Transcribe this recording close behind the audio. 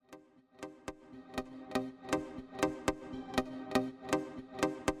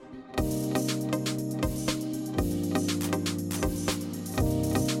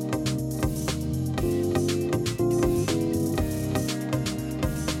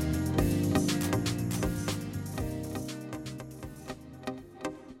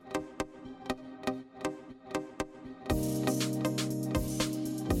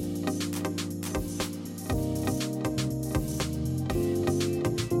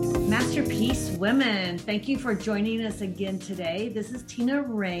Masterpiece Women. Thank you for joining us again today. This is Tina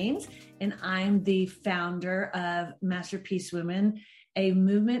Raines, and I'm the founder of Masterpiece Women, a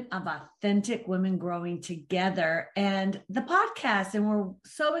movement of authentic women growing together, and the podcast. And we're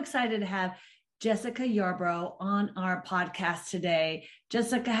so excited to have Jessica Yarbrough on our podcast today.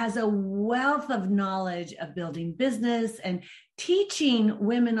 Jessica has a wealth of knowledge of building business and teaching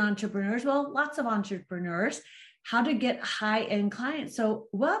women entrepreneurs, well, lots of entrepreneurs, how to get high-end clients. So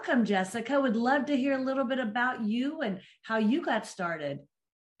welcome, Jessica. Would love to hear a little bit about you and how you got started.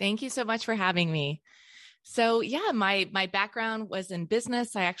 Thank you so much for having me. So my background was in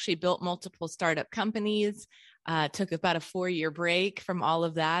business. I actually built multiple startup companies, took about a 4-year break from all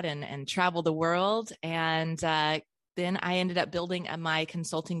of that and traveled the world. And then I ended up building my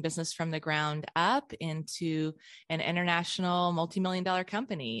consulting business from the ground up into an international multi-million-dollar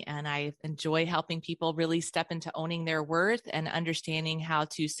company. And I enjoy helping people really step into owning their worth and understanding how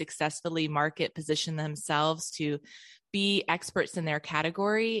to successfully market, position themselves to be experts in their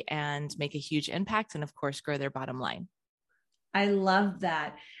category and make a huge impact. And of course, grow their bottom line. I love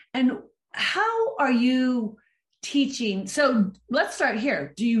that. And how are you teaching? So let's start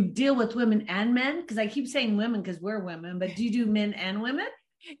here. Do you deal with women and men? Because I keep saying women because we're women, but do you do men and women?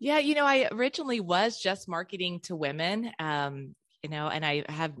 Yeah, I originally was just marketing to women, and I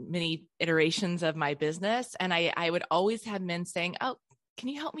have many iterations of my business. And I would always have men saying, "Oh, can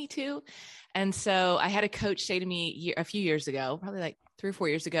you help me too?" And so I had a coach say to me a few years ago, probably like 3 or 4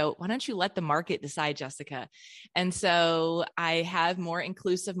 years ago, "Why don't you let the market decide, Jessica?" And so I have more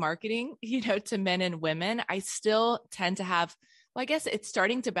inclusive marketing, to men and women. I still tend to have, well, I guess it's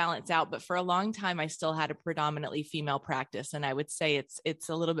starting to balance out, but for a long time, I still had a predominantly female practice. And I would say it's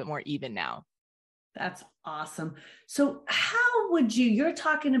a little bit more even now. That's awesome. So how would you're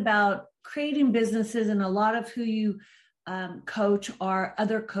talking about creating businesses, and a lot of who you coach are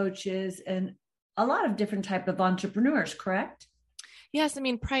other coaches and a lot of different type of entrepreneurs, correct? Yes.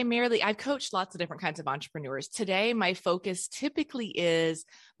 Primarily I've coached lots of different kinds of entrepreneurs. Today, my focus typically is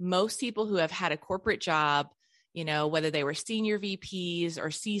most people who have had a corporate job, whether they were senior VPs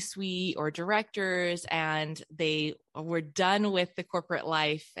or C-suite or directors, and they were done with the corporate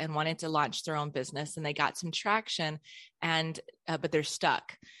life and wanted to launch their own business, and they got some traction but they're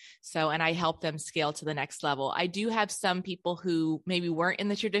stuck. And I help them scale to the next level. I do have some people who maybe weren't in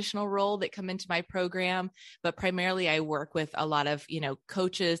the traditional role that come into my program, but primarily I work with a lot of,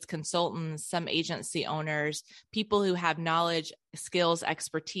 coaches, consultants, some agency owners, people who have knowledge, skills,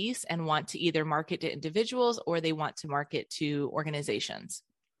 expertise, and want to either market to individuals or they want to market to organizations.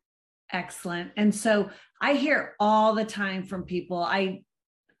 Excellent. And so I hear all the time from people, I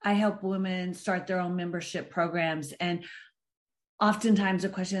help women start their own membership programs. And oftentimes the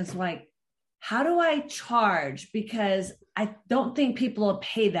question is like, how do I charge? Because I don't think people will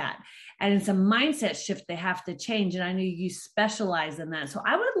pay that. And it's a mindset shift they have to change. And I know you specialize in that. So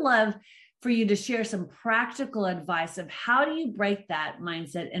I would love for you to share some practical advice of how do you break that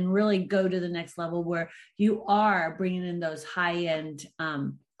mindset and really go to the next level where you are bringing in those high-end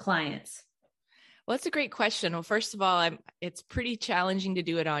clients? Well, that's a great question. Well, first of all, it's pretty challenging to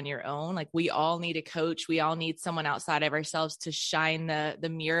do it on your own. Like, we all need a coach. We all need someone outside of ourselves to shine the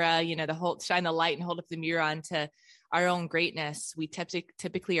mirror, shine the light and hold up the mirror onto our own greatness. We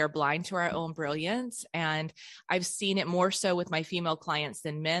typically are blind to our own brilliance. And I've seen it more so with my female clients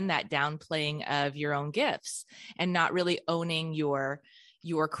than men, that downplaying of your own gifts and not really owning your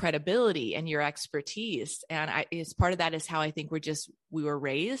credibility and your expertise. And as part of that is how I think we were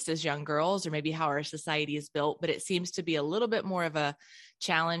raised as young girls, or maybe how our society is built, but it seems to be a little bit more of a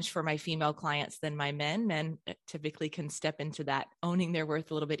challenge for my female clients than my men. Men typically can step into that owning their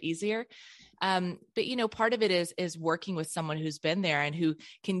worth a little bit easier. But part of it is working with someone who's been there and who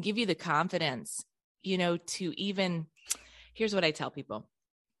can give you the confidence, here's what I tell people.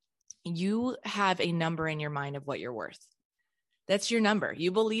 You have a number in your mind of what you're worth. That's your number.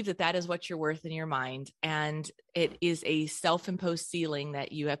 You believe that is what you're worth in your mind. And it is a self-imposed ceiling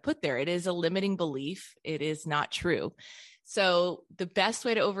that you have put there. It is a limiting belief. It is not true. So the best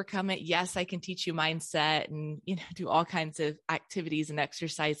way to overcome it, yes, I can teach you mindset and, do all kinds of activities and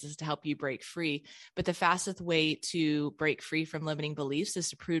exercises to help you break free. But the fastest way to break free from limiting beliefs is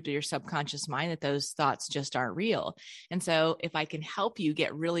to prove to your subconscious mind that those thoughts just aren't real. And so if I can help you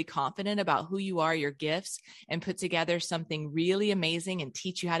get really confident about who you are, your gifts, and put together something really amazing and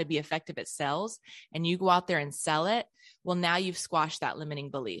teach you how to be effective at sales, and you go out there and sell it, well, now you've squashed that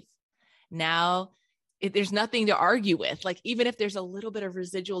limiting belief. Now there's nothing to argue with. Like, even if there's a little bit of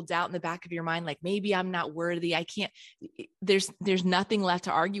residual doubt in the back of your mind, like maybe I'm not worthy, I can't, there's nothing left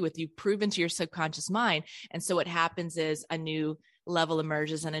to argue with. You've proven to your subconscious mind. And so what happens is a new level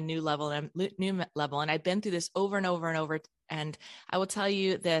emerges and a new level and a new level. And I've been through this over and over and over. And I will tell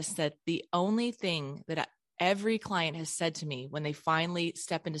you this, that the only thing that every client has said to me when they finally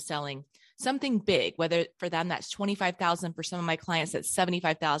step into selling something big, whether for them that's 25,000, for some of my clients that's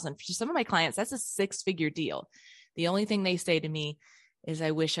 75,000, for some of my clients that's a 6-figure deal. The only thing they say to me is,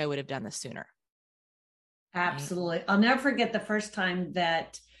 I wish I would have done this sooner. Absolutely. I'll never forget the first time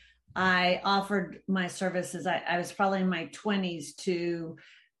that I offered my services. I was probably in my 20s to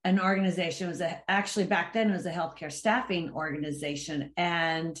an organization. It was actually back then it was a healthcare staffing organization.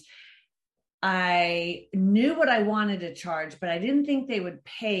 And I knew what I wanted to charge, but I didn't think they would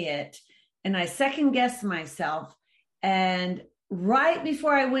pay it. And I second guessed myself. And right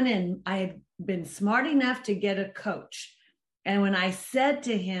before I went in, I had been smart enough to get a coach. And when I said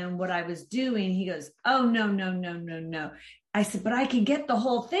to him what I was doing, he goes, "Oh, no, no, no, no, no." I said, "But I can get the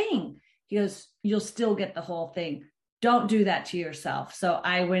whole thing." He goes, "You'll still get the whole thing. Don't do that to yourself." So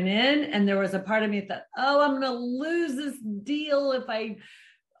I went in, and there was a part of me that thought, "Oh, I'm going to lose this deal if I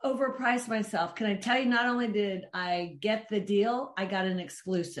overprice myself." Can I tell you, not only did I get the deal, I got an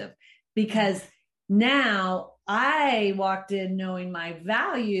exclusive, because now I walked in knowing my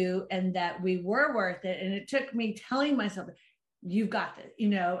value and that we were worth it. And it took me telling myself, "You've got this,"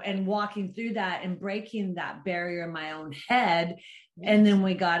 and walking through that and breaking that barrier in my own head. Yes. And then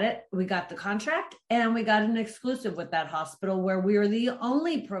we got the contract, and we got an exclusive with that hospital where we were the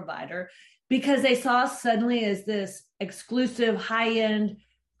only provider, because they saw us suddenly as this exclusive, high-end,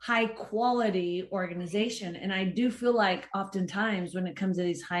 high quality organization. And I do feel like oftentimes when it comes to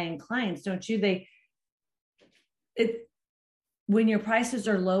these high-end clients, don't you, when your prices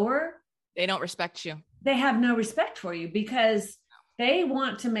are lower, they don't respect you. They have no respect for you, because they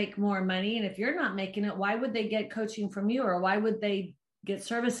want to make more money. And if you're not making it, why would they get coaching from you, or why would they get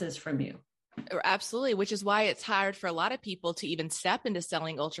services from you? Absolutely. Which is why it's hard for a lot of people to even step into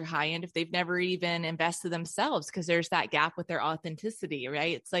selling ultra high end if they've never even invested themselves, because there's that gap with their authenticity,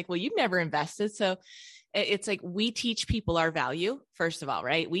 right? It's like, well, you've never invested. So it's like, we teach people our value, first of all,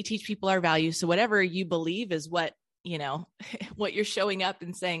 right? We teach people our value. So whatever you believe is what, what you're showing up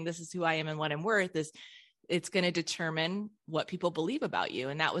and saying, this is who I am and what I'm worth, it's going to determine what people believe about you.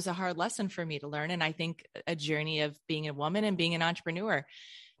 And that was a hard lesson for me to learn. And I think a journey of being a woman and being an entrepreneur.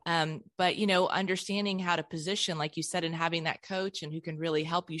 But, understanding how to position, like you said, and having that coach and who can really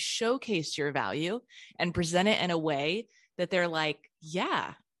help you showcase your value and present it in a way that they're like,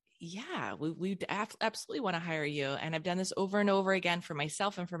 yeah, we absolutely want to hire you. And I've done this over and over again for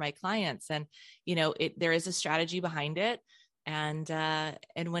myself and for my clients. And, there is a strategy behind it. And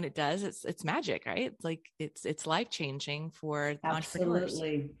when it does, it's magic, right? It's like, it's life-changing for entrepreneurs.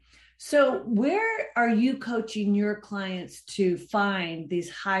 Absolutely. So where are you coaching your clients to find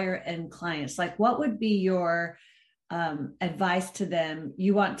these higher end clients? Like, what would be your advice to them?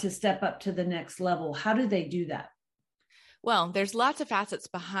 You want to step up to the next level. How do they do that? Well, there's lots of facets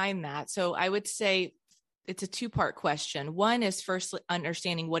behind that. So I would say it's a 2-part question. One is first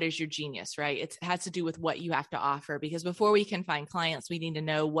understanding what is your genius, right? It has to do with what you have to offer, because before we can find clients, we need to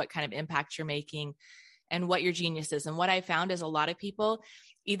know what kind of impact you're making and what your genius is. And what I found is a lot of people,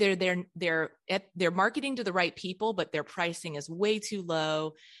 either they're marketing to the right people, but their pricing is way too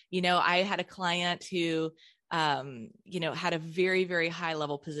low. I had a client who, had a very, very high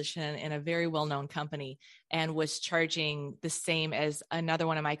level position in a very well-known company and was charging the same as another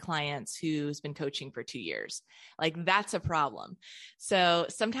one of my clients who's been coaching for 2 years. Like, that's a problem. So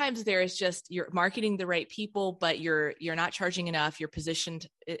sometimes there is just, you're marketing the right people, but you're not charging enough. You're positioned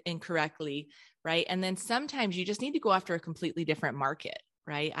incorrectly. Right. And then sometimes you just need to go after a completely different market.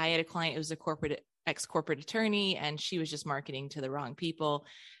 Right. I had a client who was a ex-corporate attorney, and she was just marketing to the wrong people,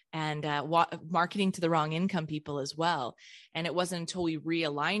 and marketing to the wrong income people as well. And it wasn't until we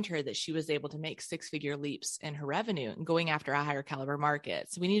realigned her that she was able to make 6-figure leaps in her revenue and going after a higher caliber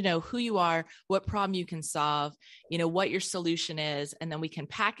market. So we need to know who you are, what problem you can solve, what your solution is, and then we can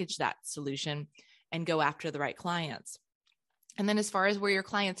package that solution and go after the right clients. And then as far as where your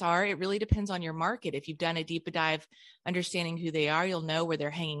clients are, it really depends on your market. If you've done a deep dive understanding who they are, you'll know where they're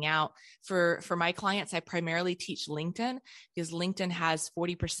hanging out. For my clients, I primarily teach LinkedIn, because LinkedIn has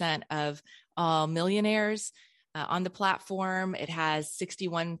 40% of all millionaires on the platform. It has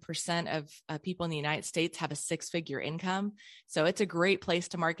 61% of people in the United States have a 6-figure income. So it's a great place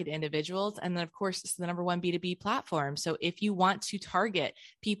to market individuals. And then of course, it's the number one B2B platform. So if you want to target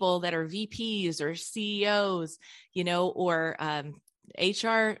people that are VPs or CEOs, or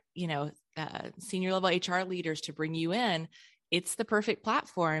HR, senior level HR leaders to bring you in, it's the perfect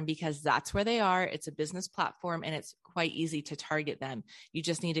platform because that's where they are. It's a business platform and it's quite easy to target them. You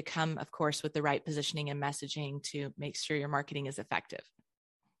just need to come, of course, with the right positioning and messaging to make sure your marketing is effective.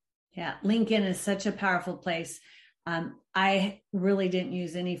 Yeah, LinkedIn is such a powerful place. I really didn't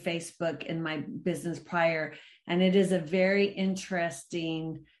use any Facebook in my business prior, and it is a very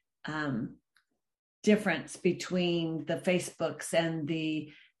interesting difference between the Facebooks and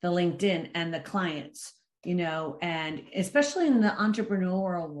the LinkedIn and the clients, and especially in the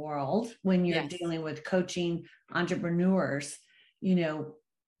entrepreneurial world, when you're dealing with coaching entrepreneurs,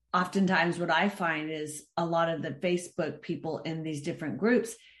 oftentimes what I find is a lot of the Facebook people in these different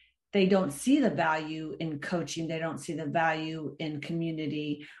groups, they don't see the value in coaching. They don't see the value in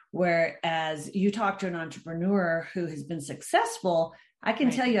community. Whereas you talk to an entrepreneur who has been successful, I can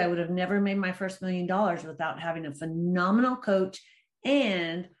tell you, I would have never made my first $1 million without having a phenomenal coach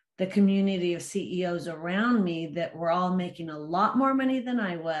and the community of CEOs around me that were all making a lot more money than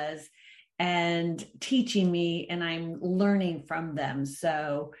I was and teaching me, and I'm learning from them.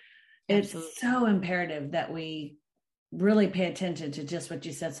 So it's so imperative that we really pay attention to just what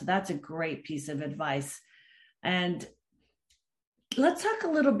you said. So that's a great piece of advice. And let's talk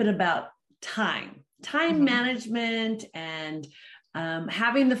a little bit about time management and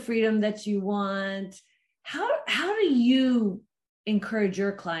having the freedom that you want. How do you encourage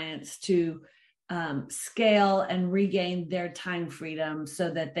your clients to scale and regain their time freedom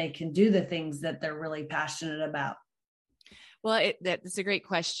so that they can do the things that they're really passionate about? Well, that's a great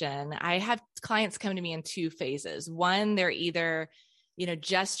question. I have clients come to me in two phases. One, they're either,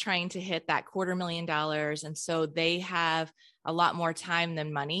 just trying to hit that $250,000. And so they have a lot more time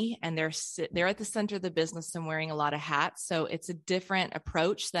than money, and they're at the center of the business and wearing a lot of hats. So it's a different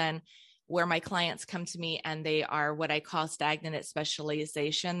approach than where my clients come to me and they are what I call stagnant at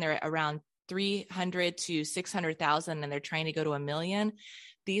specialization. They're around 300 to 600,000 and they're trying to go to $1 million.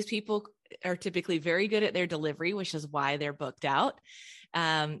 These people are typically very good at their delivery, which is why they're booked out.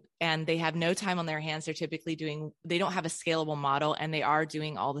 And they have no time on their hands. They're typically they don't have a scalable model, and they are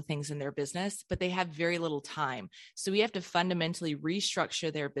doing all the things in their business, but they have very little time. So we have to fundamentally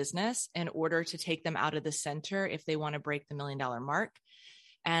restructure their business in order to take them out of the center if they want to break the $1 million mark.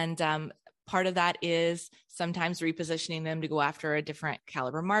 And part of that is sometimes repositioning them to go after a different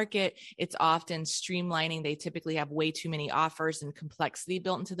caliber market. It's often streamlining. They typically have way too many offers and complexity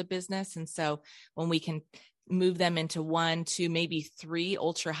built into the business. And so when we can move them into 1, 2, maybe 3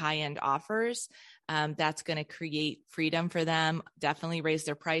 ultra high-end offers, that's going to create freedom for them, definitely raise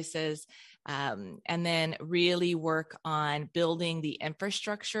their prices. And then really work on building the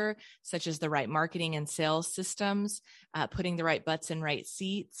infrastructure, such as the right marketing and sales systems, putting the right butts in right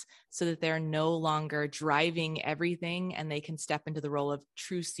seats so that they're no longer driving everything and they can step into the role of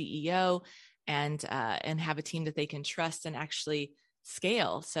true CEO and have a team that they can trust and actually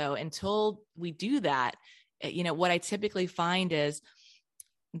scale. So until we do that, what I typically find is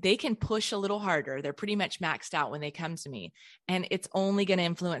they can push a little harder. They're pretty much maxed out when they come to me, and it's only going to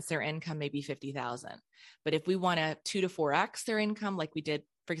influence their income, maybe 50,000. But if we want to 2 to 4x their income, like we did,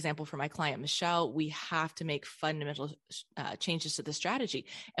 for example, for my client, Michelle, we have to make fundamental changes to the strategy.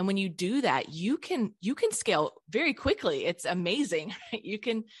 And when you do that, you can scale very quickly. It's amazing. Right? You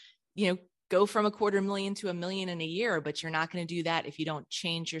can, go from $250,000 to $1 million in a year, but you're not going to do that if you don't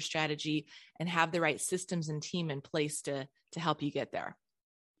change your strategy and have the right systems and team in place to help you get there.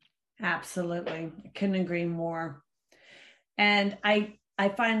 Absolutely. I couldn't agree more. And I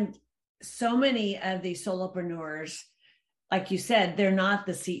find so many of these solopreneurs, like you said, they're not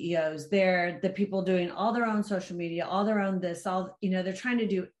the CEOs. They're the people doing all their own social media, all their own this, they're trying to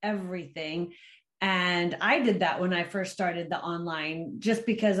do everything. And I did that when I first started the online, just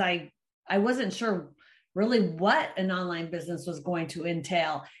because I wasn't sure really what an online business was going to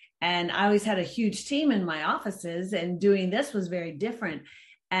entail. And I always had a huge team in my offices, and doing this was very different.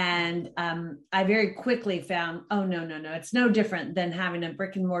 And I very quickly found, oh, no, it's no different than having a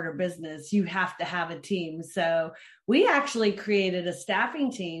brick and mortar business. You have to have a team. So we actually created a staffing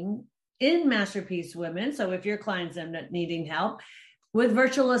team in Masterpiece Women. So if your clients end up needing help, with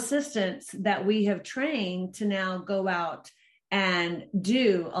virtual assistants that we have trained to now go out and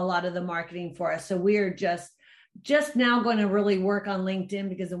do a lot of the marketing for us. So we're just now going to really work on LinkedIn,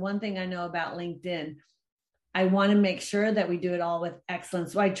 because the one thing I know about LinkedIn, I want to make sure that we do it all with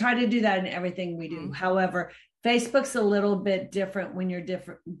excellence. So I try to do that in everything we do. Mm-hmm. However, Facebook's a little bit different when you're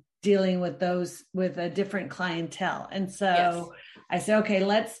dealing with those with a different clientele. And so I say, okay,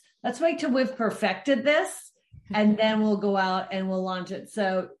 let's wait till we've perfected this, and then we'll go out and we'll launch it.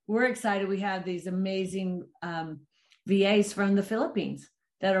 So we're excited. We have these amazing VAs from the Philippines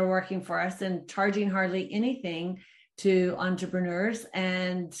that are working for us and charging hardly anything to entrepreneurs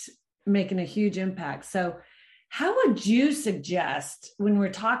and making a huge impact. So how would you suggest, when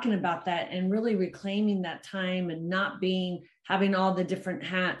we're talking about that and really reclaiming that time and not having all the different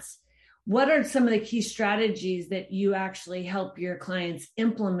hats, what are some of the key strategies that you actually help your clients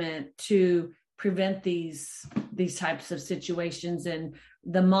implement to prevent these types of situations and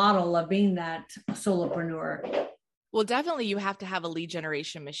the model of being that solopreneur? Well, definitely you have to have a lead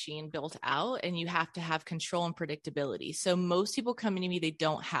generation machine built out, and you have to have control and predictability. So most people coming to me, they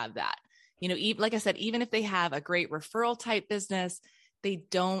don't have that. Like I said, even if they have a great referral type business, they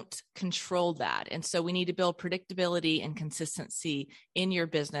don't control that. And so we need to build predictability and consistency in your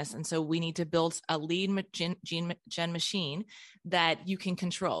business. And so we need to build a lead gen machine that you can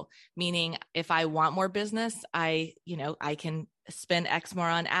control. Meaning if I want more business, I can spend X more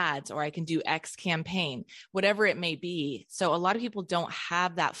on ads, or I can do X campaign, whatever it may be. So a lot of people don't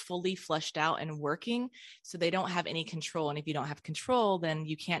have that fully fleshed out and working. So they don't have any control. And if you don't have control, then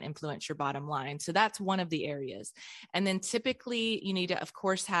you can't influence your bottom line. So that's one of the areas. And then typically you need to, of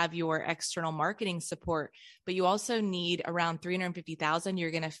course, have your external marketing support, but you also need around 350,000.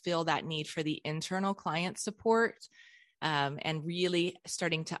 You're going to feel that need for the internal client support. And really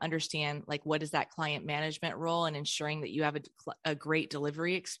starting to understand, like, what is that client management role, and ensuring that you have a great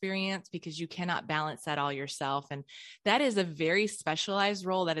delivery experience, because you cannot balance that all yourself. And that is a very specialized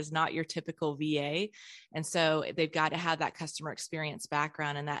role that is not your typical VA. And so they've got to have that customer experience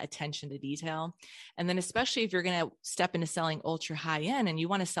background and that attention to detail. And then especially if you're going to step into selling ultra high end and you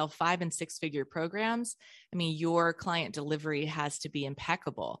want to sell 5 and 6 figure programs, I mean, your client delivery has to be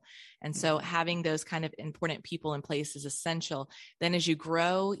impeccable. And so having those kind of important people in place is essential. Then as you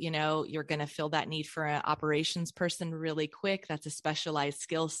grow, you're going to feel that need for an operations person really quick. That's a specialized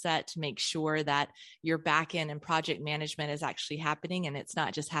skill set to make sure that your back end and project management is actually happening, and it's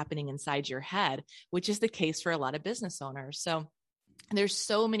not just happening inside your head, which is the case for a lot of business owners. So there's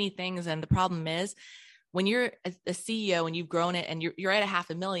so many things. And the problem is, when you're a CEO and you've grown it and you're at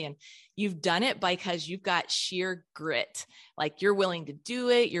 $500,000, you've done it because you've got sheer grit. Like, you're willing to do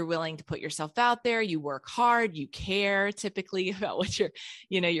it. You're willing to put yourself out there. You work hard. You care typically about what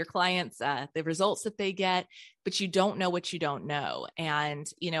your clients, the results that they get, but you don't know what you don't know. And,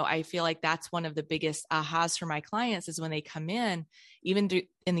 I feel like that's one of the biggest ahas for my clients is when they come in, even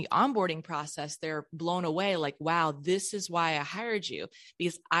in the onboarding process, they're blown away. Like, wow, this is why I hired you,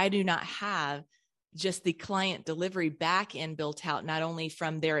 because I do not have just the client delivery back end built out, not only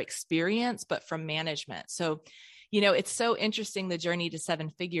from their experience, but from management. So, it's so interesting, the journey to 7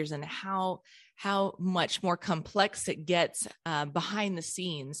 figures and how much more complex it gets behind the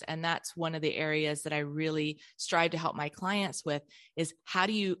scenes. And that's one of the areas that I really strive to help my clients with, is how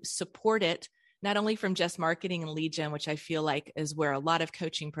do you support it, not only from just marketing and lead gen, which I feel like is where a lot of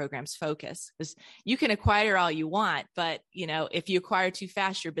coaching programs focus. Because you can acquire all you want, but if you acquire too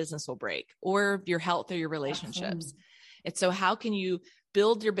fast, your business will break, or your health or your relationships. Absolutely. And so how can you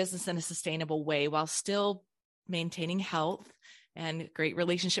build your business in a sustainable way while still maintaining health and great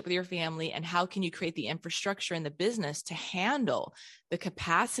relationship with your family? And how can you create the infrastructure in the business to handle the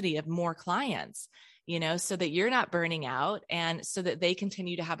capacity of more clients, so that you're not burning out, and so that they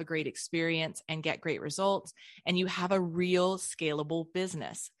continue to have a great experience and get great results, and you have a real scalable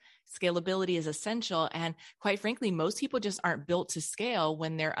business. Scalability is essential. And quite frankly, most people just aren't built to scale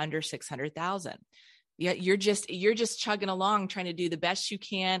when they're under 600,000. Yeah, you're just chugging along, trying to do the best you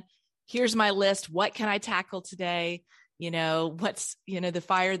can. Here's my list. What can I tackle today? What's, the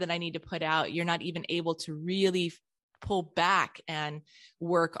fire that I need to put out. You're not even able to really pull back and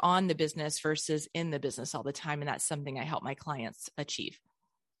work on the business versus in the business all the time. And that's something I help my clients achieve.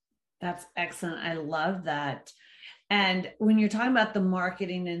 That's excellent. I love that. And when you're talking about the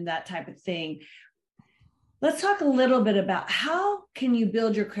marketing and that type of thing, let's talk a little bit about how can you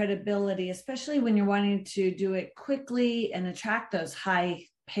build your credibility, especially when you're wanting to do it quickly and attract those high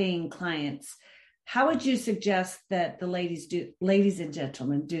paying clients. How would you suggest that the ladies and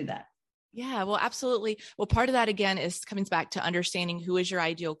gentlemen do that? Yeah, well, absolutely. Well, part of that, again, comes back to understanding who is your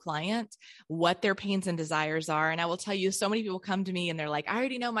ideal client, what their pains and desires are. And I will tell you, so many people come to me and they're like, I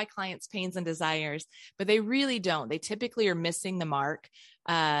already know my client's pains and desires, but they really don't. They typically are missing the mark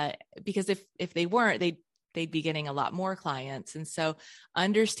because if they weren't, they'd be getting a lot more clients. And so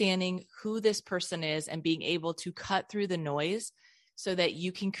understanding who this person is and being able to cut through the noise so that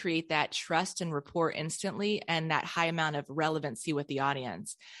you can create that trust and rapport instantly and that high amount of relevancy with the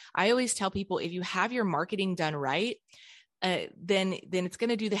audience. I always tell people, if you have your marketing done right, then it's going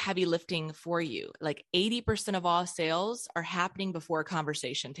to do the heavy lifting for you. Like 80% of all sales are happening before a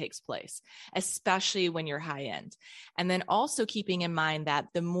conversation takes place, especially when you're high end. And then also keeping in mind that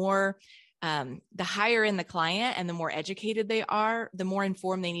the more the higher in the client and the more educated they are, the more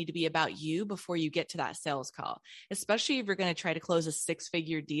informed they need to be about you before you get to that sales call, especially if you're going to try to close a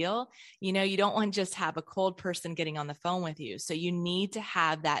 6-figure deal. You know, you don't want to just have a cold person getting on the phone with you. So you need to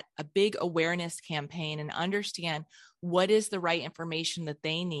have a big awareness campaign and understand what is the right information that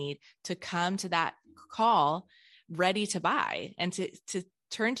they need to come to that call ready to buy and to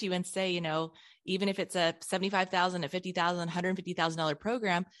turn to you and say, you know, even if it's a $75,000, a $50,000, $150,000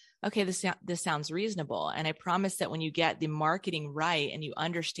 program, okay, this sounds reasonable. And I promise that when you get the marketing right and you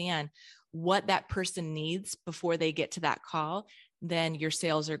understand what that person needs before they get to that call, then your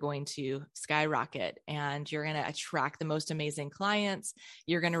sales are going to skyrocket and you're going to attract the most amazing clients.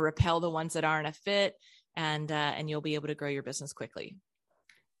 You're going to repel the ones that aren't a fit, and you'll be able to grow your business quickly.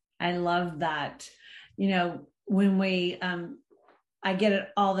 I love that. You know, when I get it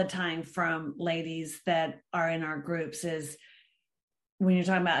all the time from ladies that are in our groups is when you're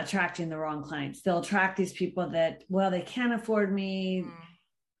talking about attracting the wrong clients, they'll attract these people that, well, they can't afford me,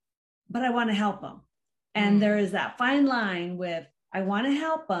 but I want to help them. And there is that fine line with, I want to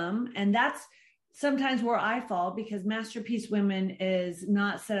help them. And that's sometimes where I fall, because Masterpiece Women is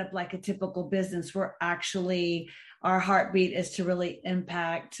not set up like a typical business. We're actually, our heartbeat is to really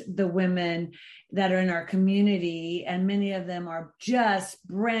impact the women that are in our community. And many of them are just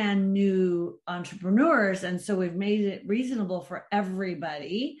brand new entrepreneurs. And so we've made it reasonable for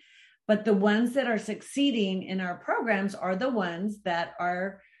everybody. But the ones that are succeeding in our programs are the ones that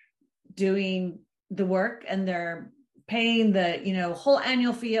are doing the work, and they're paying the, you know, whole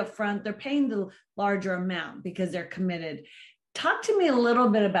annual fee up front. They're paying the larger amount because they're committed. Talk to me a little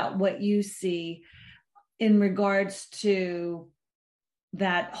bit about what you see in regards to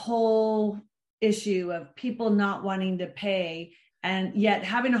that whole issue of people not wanting to pay and yet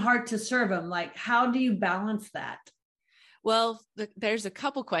having a heart to serve them. Like, how do you balance that? Well, there's a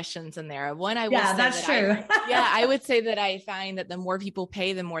couple questions in there. One, I would say that's true. I would say that I find that the more people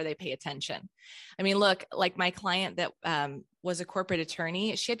pay, the more they pay attention. I mean, look, like my client that was a corporate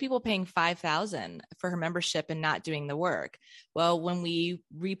attorney, she had people paying $5,000 for her membership and not doing the work. Well, when we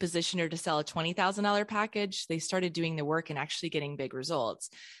repositioned her to sell a $20,000 package, they started doing the work and actually getting big results.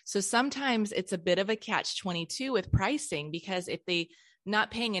 So sometimes it's a bit of a catch-22 with pricing, because if they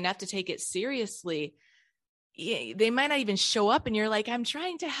not paying enough to take it seriously, they might not even show up, and you're like, I'm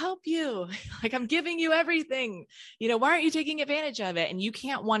trying to help you. Like, I'm giving you everything, you know, why aren't you taking advantage of it? And you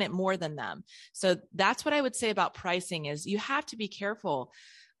can't want it more than them. So that's what I would say about pricing is you have to be careful,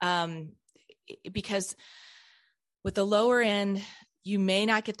 because with the lower end, you may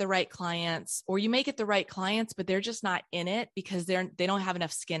not get the right clients, or you may get the right clients, but they're just not in it because they don't have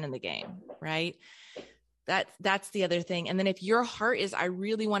enough skin in the game. Right. That's the other thing. And then if your heart is, I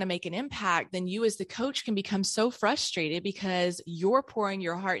really want to make an impact, then you as the coach can become so frustrated because you're pouring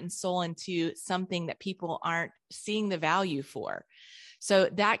your heart and soul into something that people aren't seeing the value for. So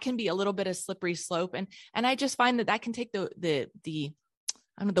that can be a little bit of slippery slope. And I just find that can take the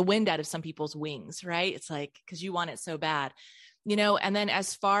wind out of some people's wings, right? It's like, cause you want it so bad, you know. And then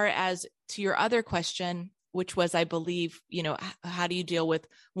as far as to your other question, which was, I believe, you know, how do you deal with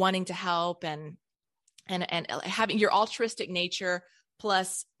wanting to help and having your altruistic nature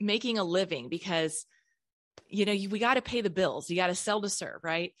plus making a living, because, you know, we got to pay the bills. You got to sell to serve,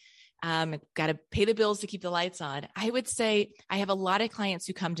 right? Got to pay the bills to keep the lights on. I would say I have a lot of clients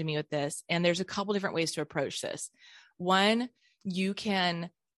who come to me with this, and there's a couple different ways to approach this. One, you can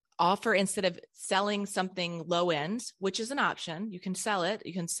offer, instead of selling something low end, which is an option, you can sell it,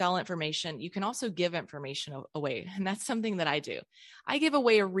 you can sell information. You can also give information away. And that's something that I do. I give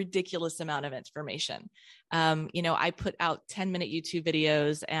away a ridiculous amount of information. You know, I put out 10-minute YouTube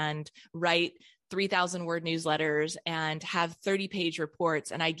videos and write 3,000 word newsletters and have 30-page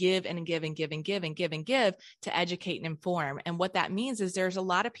reports. And I give and give and give and give and give and give to educate and inform. And what that means is there's a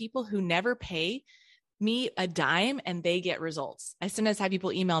lot of people who never pay me a dime and they get results. I sometimes have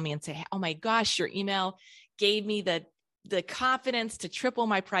people email me and say, oh my gosh, your email gave me the confidence to triple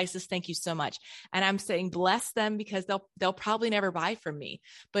my prices. Thank you so much. And I'm saying, bless them, because they'll probably never buy from me.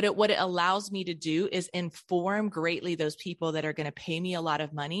 But what it allows me to do is inform greatly those people that are going to pay me a lot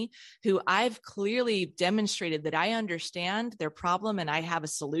of money, who I've clearly demonstrated that I understand their problem and I have a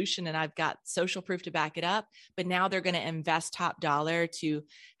solution and I've got social proof to back it up. But now they're going to invest top dollar to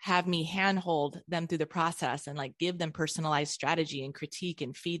have me handhold them through the process and like give them personalized strategy and critique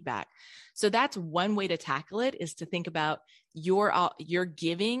and feedback. So that's one way to tackle it, is to think about you're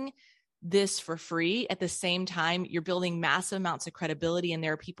giving this for free. At the same time, you're building massive amounts of credibility, and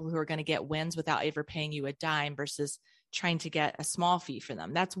there are people who are going to get wins without ever paying you a dime versus trying to get a small fee for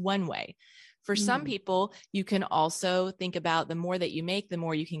them. That's one way. For some people, you can also think about the more that you make, the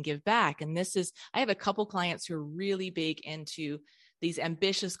more you can give back. And I have a couple clients who are really big into these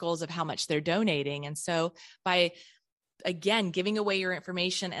ambitious goals of how much they're donating. And so by, again, giving away your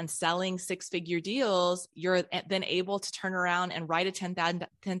information and selling six-figure deals, you're then able to turn around and write a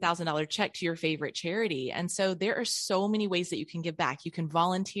 $10,000 check to your favorite charity. And so there are so many ways that you can give back. You can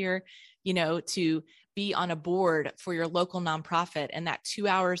volunteer, to be on a board for your local nonprofit. And that 2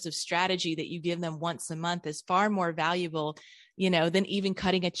 hours of strategy that you give them once a month is far more valuable, than even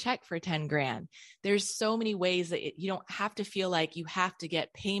cutting a check for 10 grand. There's so many ways that you don't have to feel like you have to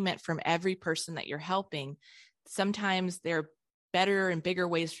get payment from every person that you're helping. Sometimes there are better and bigger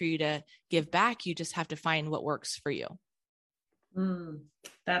ways for you to give back. You just have to find what works for you.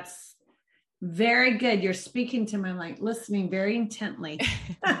 That's very good. You're speaking to me, listening very intently.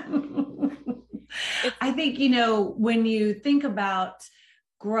 I think, when you think about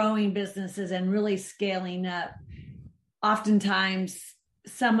growing businesses and really scaling up, oftentimes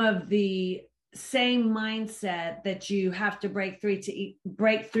some of the same mindset that you have to break through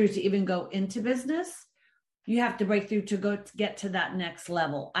to even go into business, you have to break through to get to that next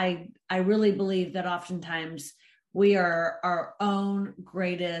level. I really believe that oftentimes we are our own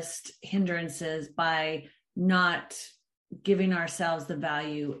greatest hindrances by not giving ourselves the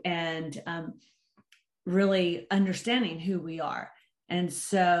value and really understanding who we are. And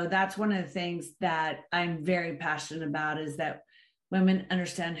so that's one of the things that I'm very passionate about, is that women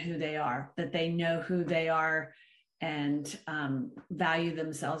understand who they are, that they know who they are, and value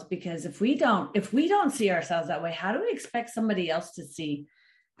themselves. Because if we don't see ourselves that way, how do we expect somebody else to see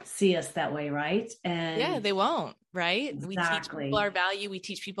us that way, right? And yeah, they won't, right? Exactly. We teach people our value. We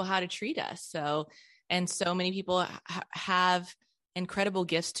teach people how to treat us. So many people have incredible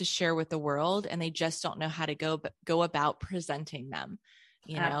gifts to share with the world, and they just don't know how to go about presenting them,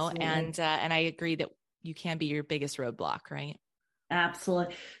 Absolutely. And I agree that you can be your biggest roadblock, right?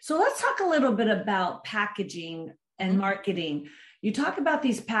 Absolutely. So let's talk a little bit about packaging and marketing. You talk about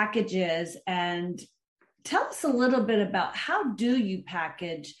these packages, and tell us a little bit about how do you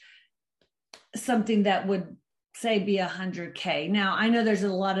package something that would, say, be $100K. Now, I know there's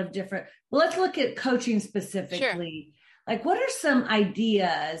a lot of different, let's look at coaching specifically. Sure. What are some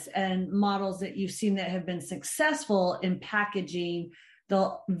ideas and models that you've seen that have been successful in packaging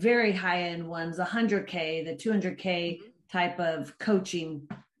the very high-end ones, the $100K, the $200K type of coaching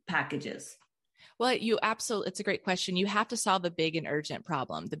packages? Well, it's a great question. You have to solve a big and urgent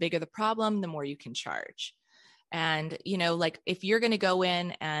problem. The bigger the problem, the more you can charge. And, if you're going to go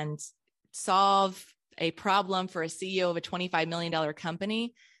in and solve a problem for a CEO of a $25 million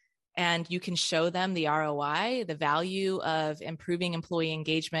company, and you can show them the ROI, the value of improving employee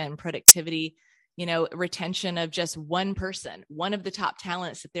engagement and productivity, retention of just one person, one of the top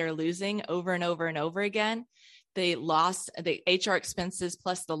talents that they're losing over and over and over again, the HR expenses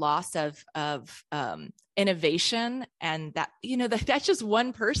plus the loss of innovation, and that's just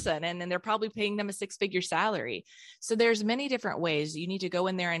one person, and then they're probably paying them a six-figure salary. So there's many different ways you need to go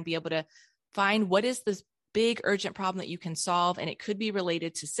in there and be able to find what is this big urgent problem that you can solve. And it could be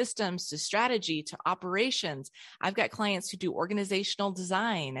related to systems, to strategy, to operations. I've got clients who do organizational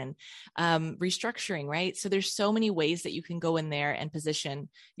design and restructuring, right? So there's so many ways that you can go in there and position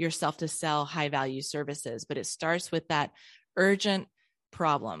yourself to sell high value services, but it starts with that urgent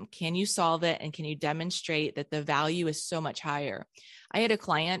problem. Can you solve it? And can you demonstrate that the value is so much higher? I had a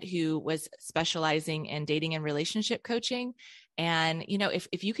client who was specializing in dating and relationship coaching. And,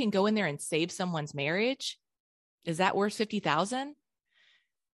 if you can go in there and save someone's marriage, is that worth $50,000?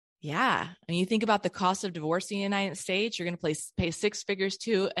 Yeah. I mean, you think about the cost of divorce in the United States, you're going to pay six figures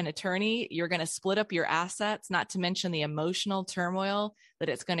to an attorney. You're going to split up your assets, not to mention the emotional turmoil that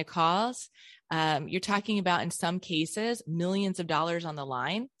it's going to cause. You're talking about, in some cases, millions of dollars on the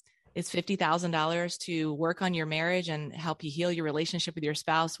line. Is $50,000 to work on your marriage and help you heal your relationship with your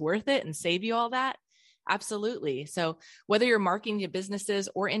spouse worth it and save you all that? Absolutely. So whether you're marketing to businesses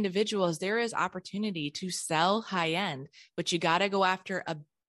or individuals, there is opportunity to sell high end, but you got to go after a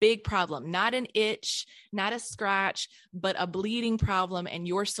big problem, not an itch, not a scratch, but a bleeding problem. And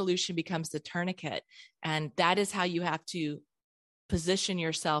your solution becomes the tourniquet. And that is how you have to position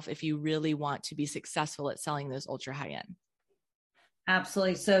yourself if you really want to be successful at selling those ultra high end.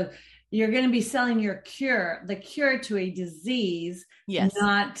 Absolutely. So you're going to be selling the cure to a disease, yes,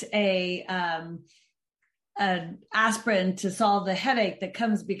 not an aspirin to solve the headache that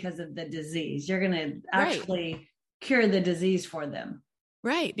comes because of the disease. You're going to actually cure the disease for them.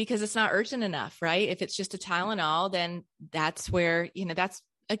 Right. Because it's not urgent enough, right? If it's just a Tylenol, then that's where,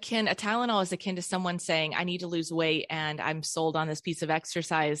 a Tylenol is akin to someone saying, I need to lose weight and I'm sold on this piece of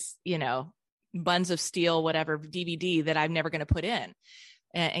exercise, buns of steel, whatever DVD that I'm never going to put in.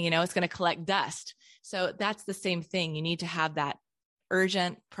 And, it's going to collect dust. So that's the same thing. You need to have that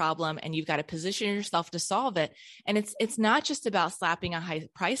urgent problem, and you've got to position yourself to solve it. And it's not just about slapping a high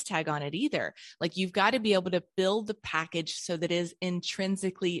price tag on it either. Like, you've got to be able to build the package so that it is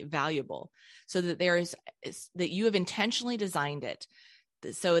intrinsically valuable, so that that you have intentionally designed it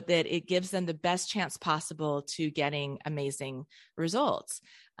so that it gives them the best chance possible to getting amazing results,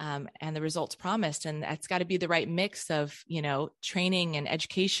 and the results promised. And that's got to be the right mix of, training and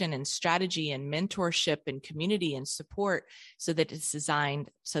education and strategy and mentorship and community and support, so that it's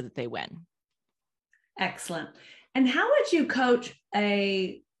designed so that they win. Excellent. And how would you coach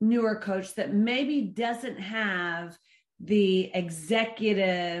a newer coach that maybe doesn't have the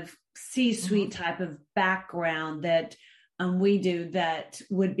executive C-suite type of background that we do, that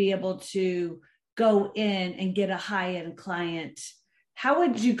would be able to go in and get a high-end client? How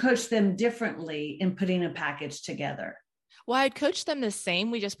would you coach them differently in putting a package together? Well, I'd coach them the same.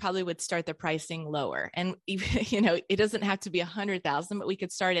 We just probably would start the pricing lower. And, it doesn't have to be 100,000, but we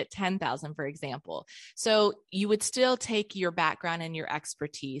could start at 10,000, for example. So you would still take your background and your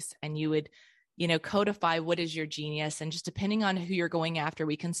expertise, and you would, codify what is your genius. And just depending on who you're going after,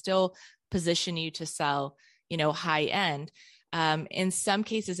 we can still position you to sell, high end. In some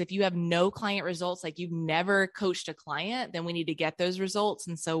cases, if you have no client results, like you've never coached a client, then we need to get those results.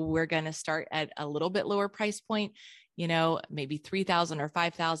 And so we're going to start at a little bit lower price point, maybe 3,000 or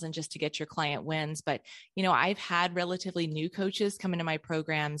 5,000 just to get your client wins. But, I've had relatively new coaches come into my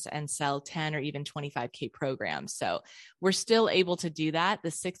programs and sell 10 or even 25K programs. So we're still able to do that. The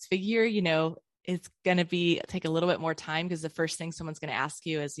 6-figure, it's going to take a little bit more time, because the first thing someone's going to ask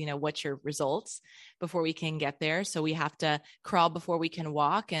you is, what's your results, before we can get there. So we have to crawl before we can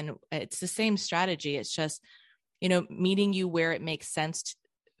walk. And it's the same strategy. It's just, meeting you where it makes sense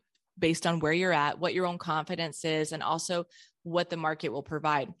based on where you're at, what your own confidence is, and also what the market will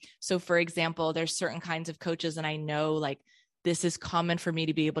provide. So for example, there's certain kinds of coaches, and I know, like, this is common for me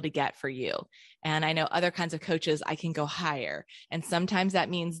to be able to get for you. And I know other kinds of coaches, I can go higher. And sometimes that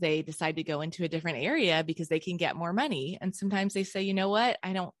means they decide to go into a different area because they can get more money. And sometimes they say, you know what,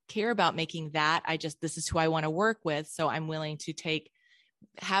 I don't care about making that. This is who I want to work with. So I'm willing to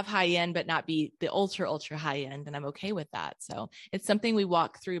have high end, but not be the ultra, ultra high end. And I'm okay with that. So it's something we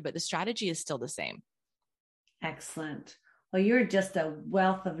walk through, but the strategy is still the same. Excellent. Well, you're just a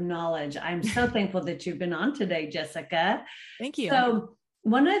wealth of knowledge. I'm so thankful that you've been on today, Jessica. Thank you. So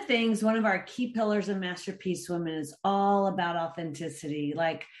one of our key pillars of Masterpiece Women is all about authenticity.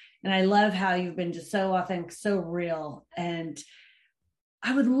 And I love how you've been just so authentic, so real. And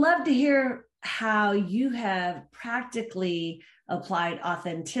I would love to hear how you have practically applied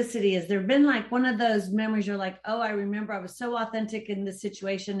authenticity. Has there been one of those memories you're like, oh, I remember I was so authentic in this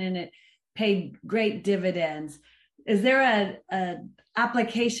situation and it paid great dividends? Is there an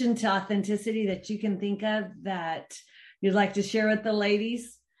application to authenticity that you can think of that you'd like to share with the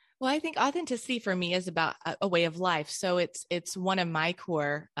ladies? Well, I think authenticity for me is about a way of life. So it's one of my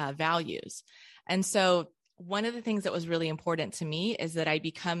core values. And so one of the things that was really important to me is that I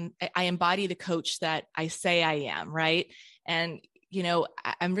embody the coach that I say I am, right? And,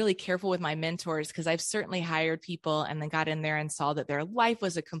 I'm really careful with my mentors, because I've certainly hired people and then got in there and saw that their life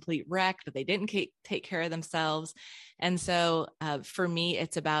was a complete wreck, that they didn't take care of themselves. And so for me,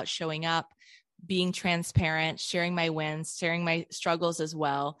 it's about showing up, being transparent, sharing my wins, sharing my struggles as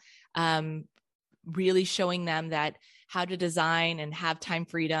well. Really showing them that how to design and have time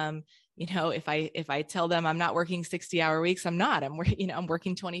freedom. If I tell them I'm not working 60-hour weeks, I'm not. I'm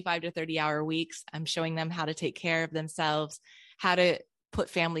working 25 to 30-hour weeks. I'm showing them how to take care of themselves, how to put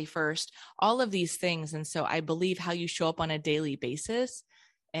family first, all of these things. And so I believe how you show up on a daily basis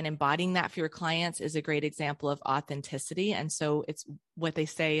and embodying that for your clients is a great example of authenticity. And so it's what they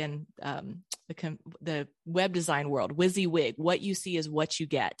say in the web design world, WYSIWYG, what you see is what you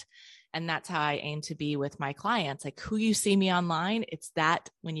get. And that's how I aim to be with my clients. Like, who you see me online, it's that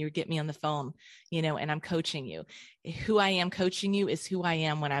when you get me on the phone, and I'm coaching you. Who I am coaching you is who I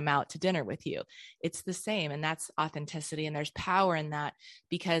am when I'm out to dinner with you. It's the same. And that's authenticity. And there's power in that,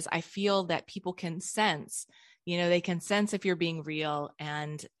 because I feel that people can sense, they can sense if you're being real.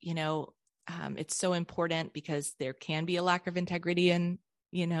 And, it's so important, because there can be a lack of integrity in,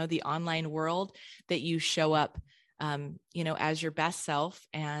 the online world, that you show up as your best self,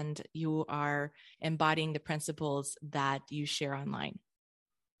 and you are embodying the principles that you share online.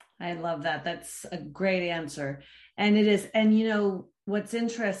 I love that. That's a great answer. And it is. And what's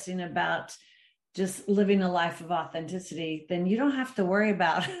interesting about just living a life of authenticity, then you don't have to worry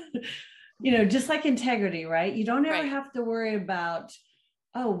about, just like integrity, right? You don't ever have to worry about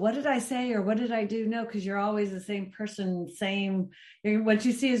oh, what did I say? Or what did I do? No, because you're always the same person, what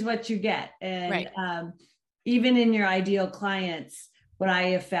you see is what you get. And Right. even in your ideal clients, what I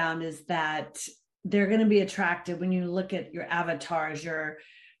have found is that they're going to be attracted when you look at your avatars,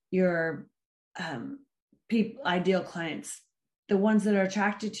 your people, ideal clients, the ones that are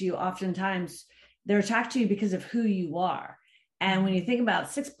attracted to you, oftentimes they're attracted to you because of who you are. And when you think about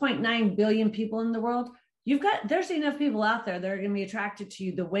 6.9 billion people in the world, there's enough people out there that are going to be attracted to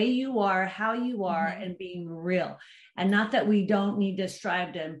you the way you are, how you are, and being real. And not that we don't need to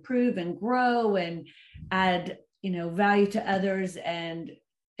strive to improve and grow and add, value to others and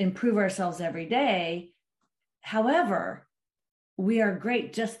improve ourselves every day. However, we are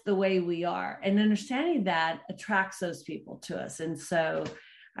great just the way we are, and understanding that attracts those people to us. And so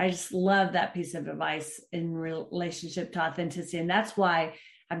I just love that piece of advice in relationship to authenticity. And that's why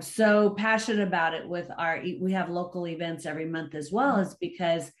I'm so passionate about it we have local events every month as well, is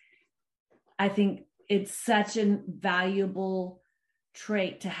because I think it's such a valuable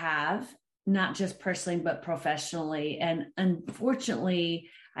trait to have, not just personally, but professionally. And unfortunately,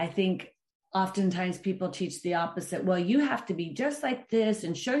 I think oftentimes people teach the opposite. Well, you have to be just like this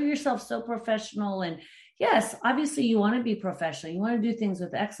and show yourself so professional. And yes, obviously you want to be professional. You want to do things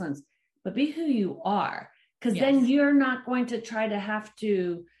with excellence, but be who you are. Because then you're not going to try to have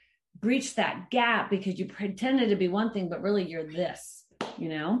to breach that gap because you pretended to be one thing, but really you're this,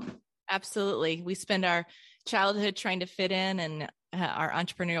 Absolutely. We spend our childhood trying to fit in and our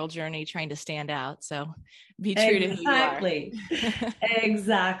entrepreneurial journey trying to stand out. So be true to who you are.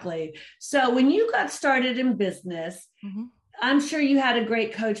 Exactly. So when you got started in business, I'm sure you had a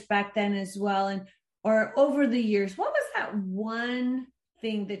great coach back then as well. Or over the years, what was that one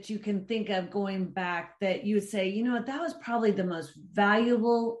thing that you can think of going back that you would say, that was probably the most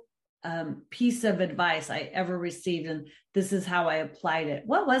valuable piece of advice I ever received, and this is how I applied it?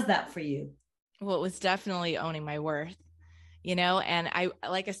 What was that for you? Well, it was definitely owning my worth, and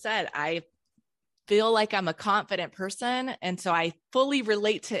like I said, I feel like I'm a confident person. And so I fully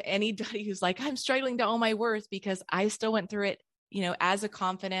relate to anybody who's like, I'm struggling to own my worth, because I still went through it, as a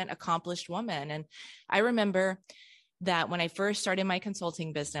confident, accomplished woman. And I remember that when I first started my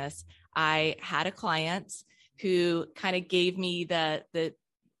consulting business, I had a client who kind of gave me the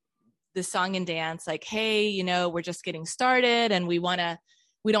song and dance, like, hey, we're just getting started and we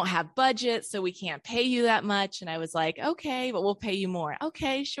don't have budget, so we can't pay you that much. And I was like, okay, but we'll pay you more.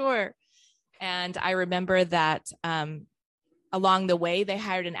 Okay, sure. And I remember that along the way, they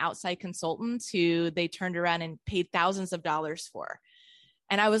hired an outside consultant who they turned around and paid thousands of dollars for.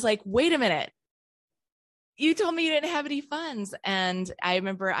 And I was like, wait a minute, you told me you didn't have any funds. And I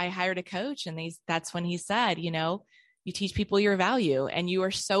remember I hired a coach, and that's when he said, you teach people your value, and you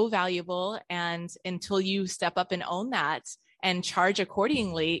are so valuable. And until you step up and own that and charge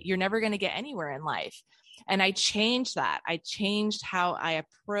accordingly, you're never going to get anywhere in life. And I changed that. I changed how I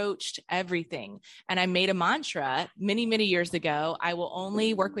approached everything. And I made a mantra many, many years ago. I will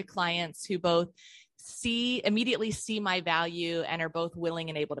only work with clients who both immediately see my value and are both willing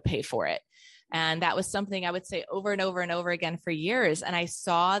and able to pay for it. And that was something I would say over and over and over again for years. And I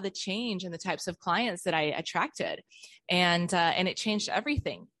saw the change in the types of clients that I attracted, and it changed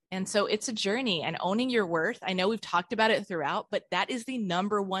everything. And so it's a journey, and owning your worth. I know we've talked about it throughout, but that is the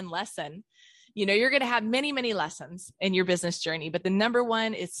number one lesson. You're going to have many, many lessons in your business journey, but the number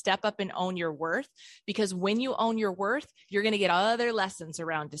one is step up and own your worth, because when you own your worth, you're going to get other lessons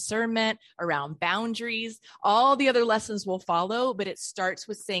around discernment, around boundaries. All the other lessons will follow, but it starts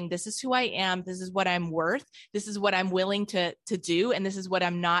with saying, this is who I am. This is what I'm worth. This is what I'm willing to do. And this is what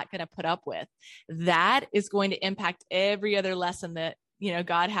I'm not going to put up with. That is going to impact every other lesson that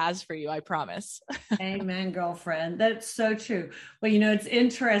God has for you, I promise. Amen, girlfriend. That's so true. Well, it's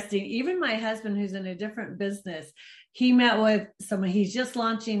interesting. Even my husband, who's in a different business, he met with someone, he's just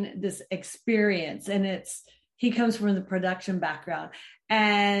launching this experience, and he comes from the production background,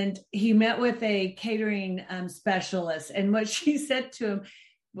 and he met with a catering specialist. And what she said to him,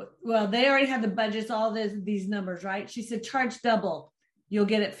 well, they already had the budgets, all these numbers, right? She said, charge double, you'll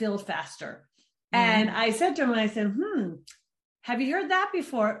get it filled faster. And I said to him, have you heard that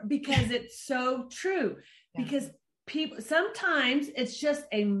before? Because it's so true. Yeah. Because people, sometimes it's just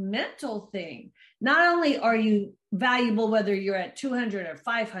a mental thing. Not only are you valuable, whether you're at 200 or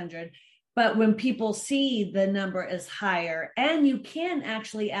 500, but when people see the number is higher and you can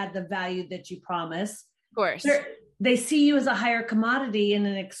actually add the value that you promise, of course, they see you as a higher commodity and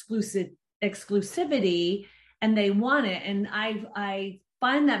an exclusivity, and they want it. And I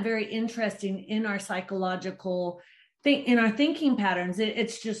find that very interesting in our psychological in our thinking patterns.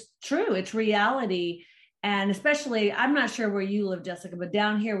 It's just true. It's reality. And especially, I'm not sure where you live, Jessica, but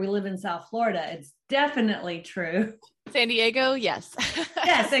down here we live in South Florida. It's definitely true. San Diego, yes.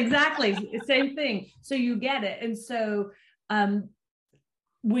 Yes, exactly. Same thing. So you get it. And so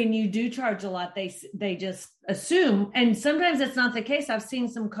when you do charge a lot, they just assume, and sometimes it's not the case. I've seen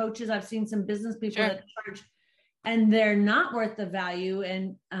some coaches, I've seen some business people that charge, and they're not worth the value.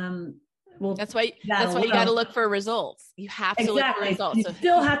 And well, that's why you got to look for results. You have to look for results. You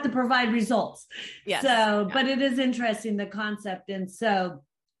still have to provide results. Yes. So, but it is interesting, the concept. And so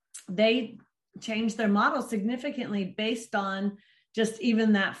they changed their model significantly based on just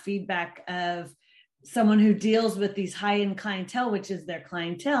even that feedback of someone who deals with these high-end clientele, which is their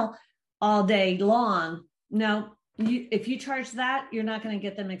clientele all day long. No, if you charge that, you're not going to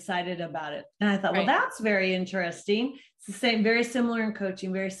get them excited about it. And I thought, well, that's very interesting. It's the same, very similar in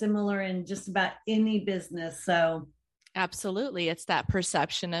coaching, very similar in just about any business. So absolutely. It's that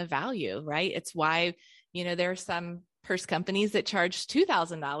perception of value, right? It's why, there are some purse companies that charge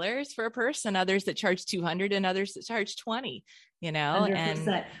 $2,000 for a purse, and others that charge $200, and others that charge $20, 100%.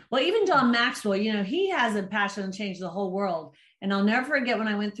 And well, even John Maxwell, he has a passion to change the whole world. And I'll never forget when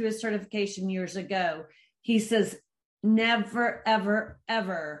I went through his certification years ago, he says, never, ever,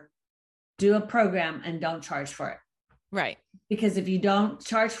 ever do a program and don't charge for it. Right. Because if you don't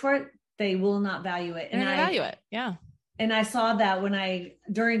charge for it, they will not value it. And I value it. Yeah. And I saw that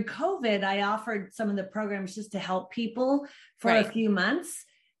during COVID, I offered some of the programs just to help people for a few months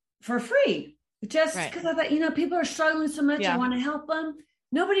for free. Just because I thought, people are struggling so much. I want to help them.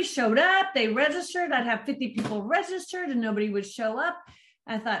 Nobody showed up. They registered. I'd have 50 people registered and nobody would show up.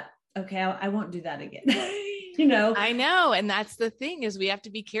 I thought, okay, I won't do that again. I know. And that's the thing, is we have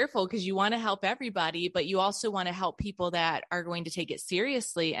to be careful, because you want to help everybody, but you also want to help people that are going to take it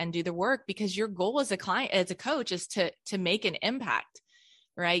seriously and do the work, because your goal as a client, as a coach, is to make an impact,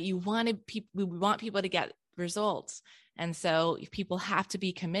 right? We want people to get results. And so people have to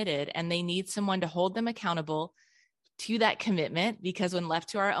be committed, and they need someone to hold them accountable to that commitment, because when left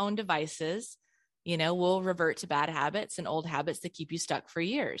to our own devices, we'll revert to bad habits and old habits that keep you stuck for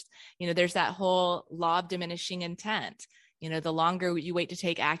years. There's that whole law of diminishing intent. The longer you wait to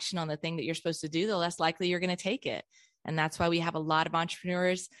take action on the thing that you're supposed to do, the less likely you're going to take it. And that's why we have a lot of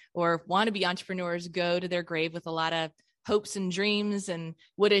entrepreneurs, or wannabe entrepreneurs, go to their grave with a lot of hopes and dreams and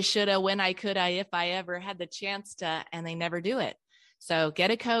woulda, shoulda, when I could, if I ever had the chance to, and they never do it. So get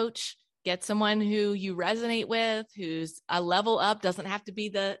a coach, get someone who you resonate with, who's a level up, doesn't have to be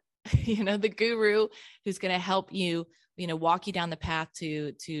the guru, who's going to help you, walk you down the path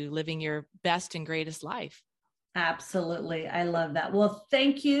to living your best and greatest life. Absolutely. I love that. Well,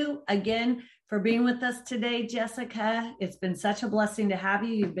 thank you again for being with us today, Jessica. It's been such a blessing to have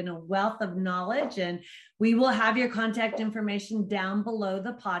you. You've been a wealth of knowledge, and we will have your contact information down below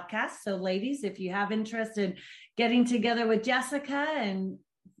the podcast. So ladies, if you have interest in getting together with Jessica and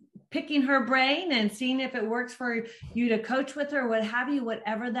picking her brain and seeing if it works for you to coach with her, what have you,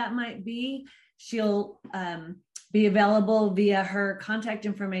 whatever that might be, she'll be available via her contact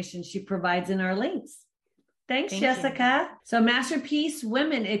information she provides in our links. Thanks, Jessica. So Masterpiece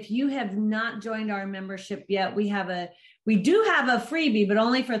Women, if you have not joined our membership yet, we do have a freebie, but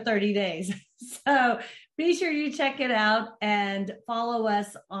only for 30 days. So be sure you check it out and follow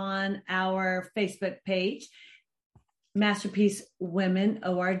us on our Facebook page, Masterpiece Women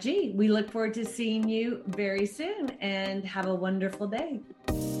ORG. We look forward to seeing you very soon, and have a wonderful day.